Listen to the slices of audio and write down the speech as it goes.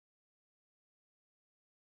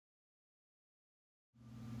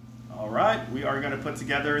right, we are going to put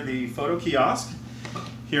together the photo kiosk.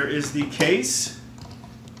 Here is the case.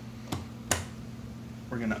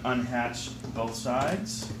 We're going to unhatch both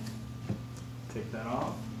sides. Take that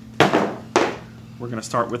off. We're going to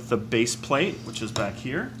start with the base plate, which is back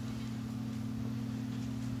here.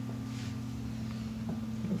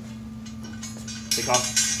 Take off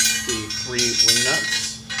the 3 wing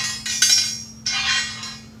nuts.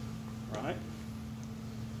 Right.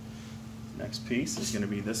 Next piece is going to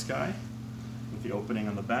be this guy with the opening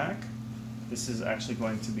on the back. This is actually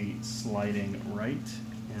going to be sliding right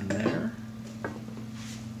in there.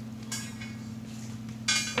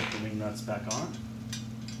 Put the wing nuts back on.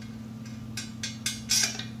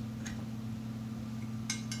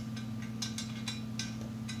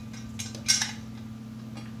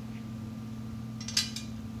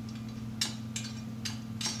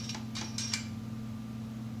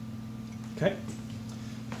 Okay,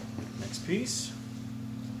 next piece.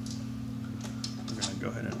 We're going to go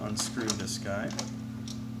ahead and unscrew this guy.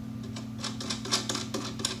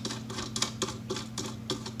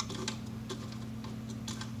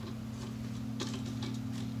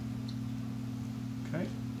 Okay.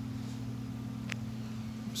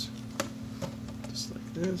 Oops. Just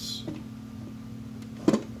like this.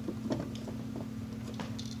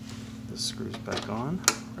 This screws back on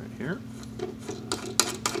right here.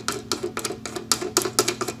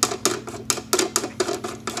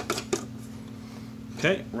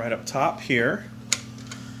 Okay, right up top here,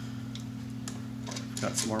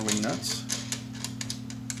 got some more wing nuts.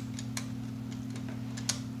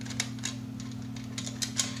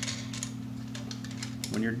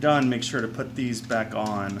 When you're done, make sure to put these back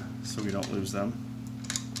on so we don't lose them.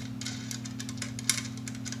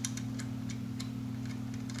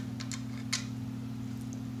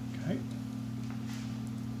 Okay.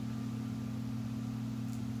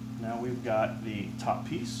 Now we've got the top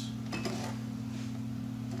piece.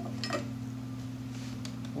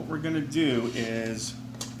 What we're going to do is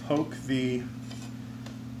poke the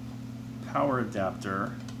power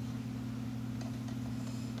adapter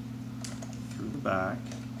through the back.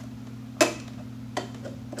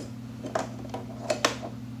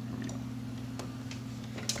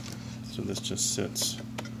 So this just sits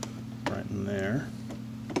right in there.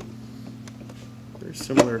 Very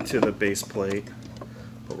similar to the base plate,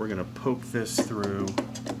 but we're going to poke this through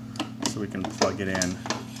so we can plug it in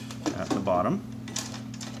at the bottom.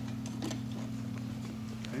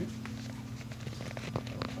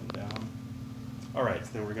 All right,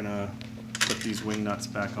 then we're gonna put these wing nuts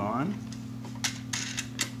back on.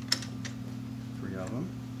 3 of them.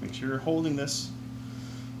 Make sure you're holding this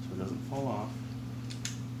so it doesn't fall off.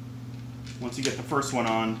 Once you get the first one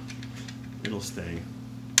on, it'll stay.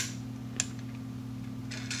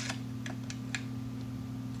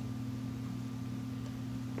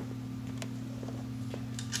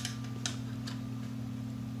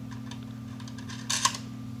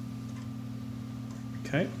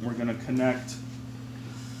 Okay, we're gonna connect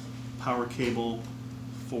power cable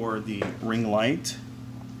for the ring light.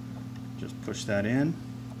 Just push that in,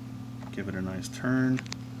 give it a nice turn,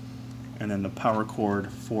 and then the power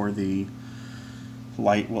cord for the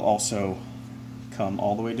light will also come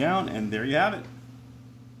all the way down, and there you have it.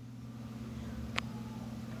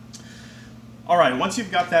 Alright, once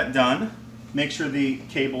you've got that done, make sure the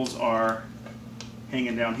cables are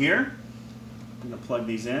hanging down here. I'm going to plug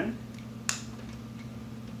these in.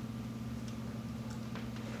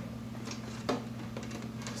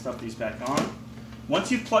 Stuff these back on.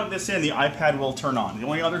 Once you plug this in, the iPad will turn on. The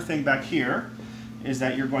only other thing back here is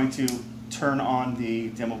that you're going to turn on the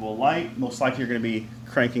dimmable light. Most likely you're going to be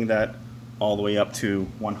cranking that all the way up to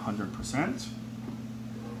 100%.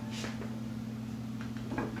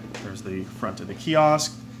 There's the front of the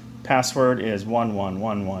kiosk. Password is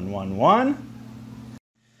 111111.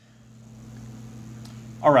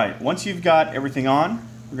 All right, once you've got everything on,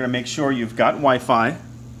 we're going to make sure you've got Wi-Fi.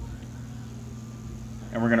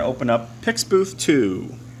 And we're going to open up Pixbooth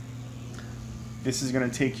 2. This is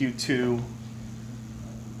going to take you to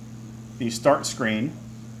the start screen.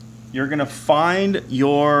 You're going to find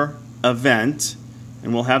your event,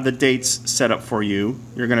 and we'll have the dates set up for you.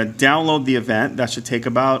 You're going to download the event. That should take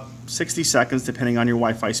about 60 seconds depending on your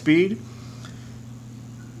Wi-Fi speed.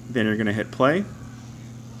 Then you're going to hit play,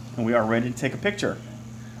 and we are ready to take a picture.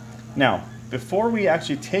 Now, before we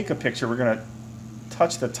actually take a picture, we're going to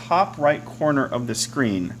touch the top right corner of the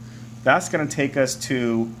screen. That's going to take us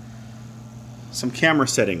to some camera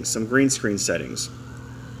settings, some green screen settings.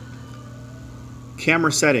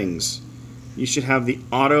 Camera settings. You should have the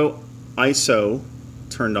auto ISO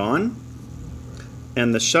turned on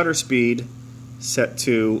and the shutter speed set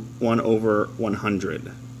to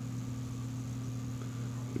 1/100.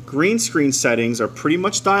 green screen settings are pretty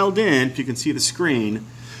much dialed in. If you can see the screen,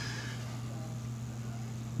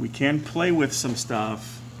 we can play with some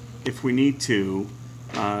stuff if we need to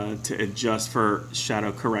adjust for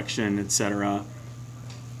shadow correction, etc.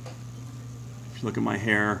 If you look at my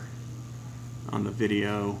hair on the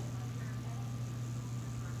video,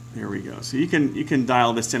 there we go. So you can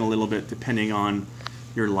dial this in a little bit depending on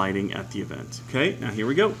your lighting at the event. Okay, now here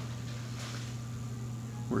we go.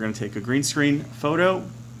 We're going to take a green screen photo.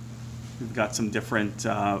 We've got some different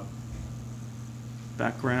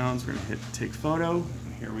backgrounds. We're going to hit take photo.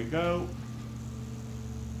 And here we go.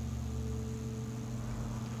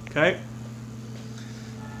 Okay.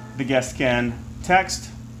 The guest can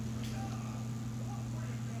text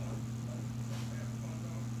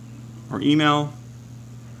or email.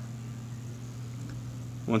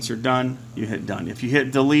 Once you're done, you hit done. If you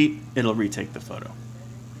hit delete, it'll retake the photo.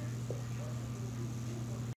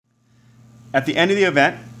 At the end of the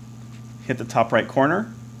event, hit the top right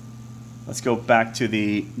corner. Let's go back to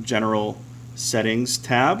the general settings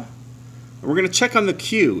tab. We're going to check on the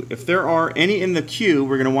queue. If there are any in the queue,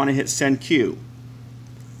 we're going to want to hit send queue.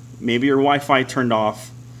 Maybe your Wi-Fi turned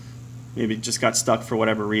off. Maybe it just got stuck for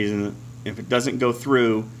whatever reason. If it doesn't go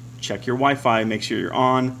through, check your Wi-Fi, make sure you're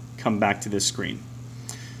on, come back to this screen.